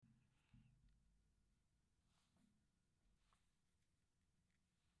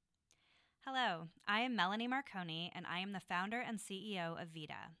Hello, I am Melanie Marconi, and I am the founder and CEO of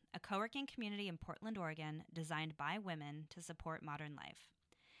Vita, a co-working community in Portland, Oregon, designed by women to support modern life.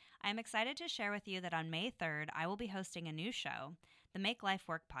 I am excited to share with you that on May 3rd, I will be hosting a new show, the Make Life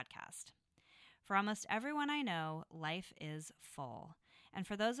Work podcast. For almost everyone I know, life is full. And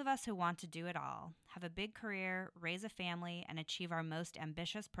for those of us who want to do it all, have a big career, raise a family, and achieve our most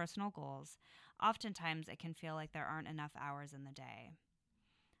ambitious personal goals, oftentimes it can feel like there aren't enough hours in the day.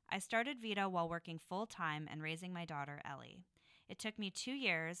 I started Vita while working full-time and raising my daughter, Ellie. It took me 2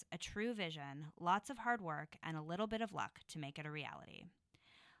 years, a true vision, lots of hard work, and a little bit of luck to make it a reality.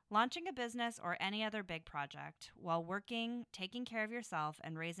 Launching a business or any other big project while working, taking care of yourself,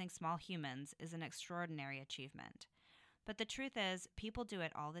 and raising small humans is an extraordinary achievement. But the truth is, people do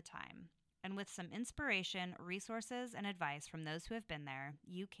it all the time. And with some inspiration, resources, and advice from those who have been there,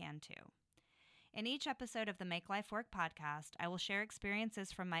 you can too. In each episode of the Make Life Work podcast, I will share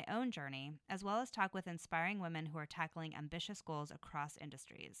experiences from my own journey, as well as talk with inspiring women who are tackling ambitious goals across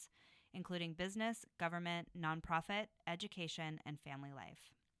industries, including business, government, nonprofit, education, and family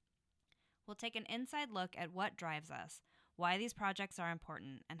life. We'll take an inside look at what drives us, why these projects are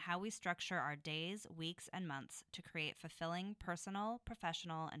important, and how we structure our days, weeks, and months to create fulfilling personal,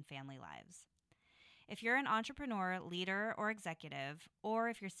 professional, and family lives. If you're an entrepreneur, leader, or executive, or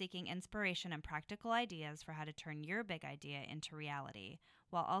if you're seeking inspiration and practical ideas for how to turn your big idea into reality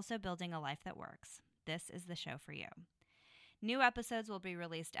while also building a life that works, this is the show for you. New episodes will be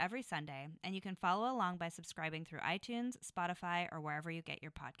released every Sunday, and you can follow along by subscribing through iTunes, Spotify, or wherever you get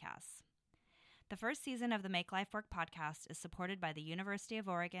your podcasts. The first season of the Make Life Work podcast is supported by the University of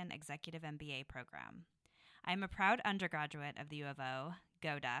Oregon Executive MBA program. I am a proud undergraduate of the U of O,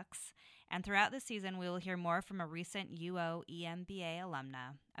 Go Ducks, and throughout the season we will hear more from a recent UO EMBA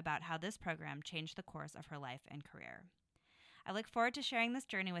alumna about how this program changed the course of her life and career. I look forward to sharing this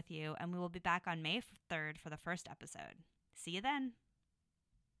journey with you, and we will be back on May 3rd for the first episode. See you then!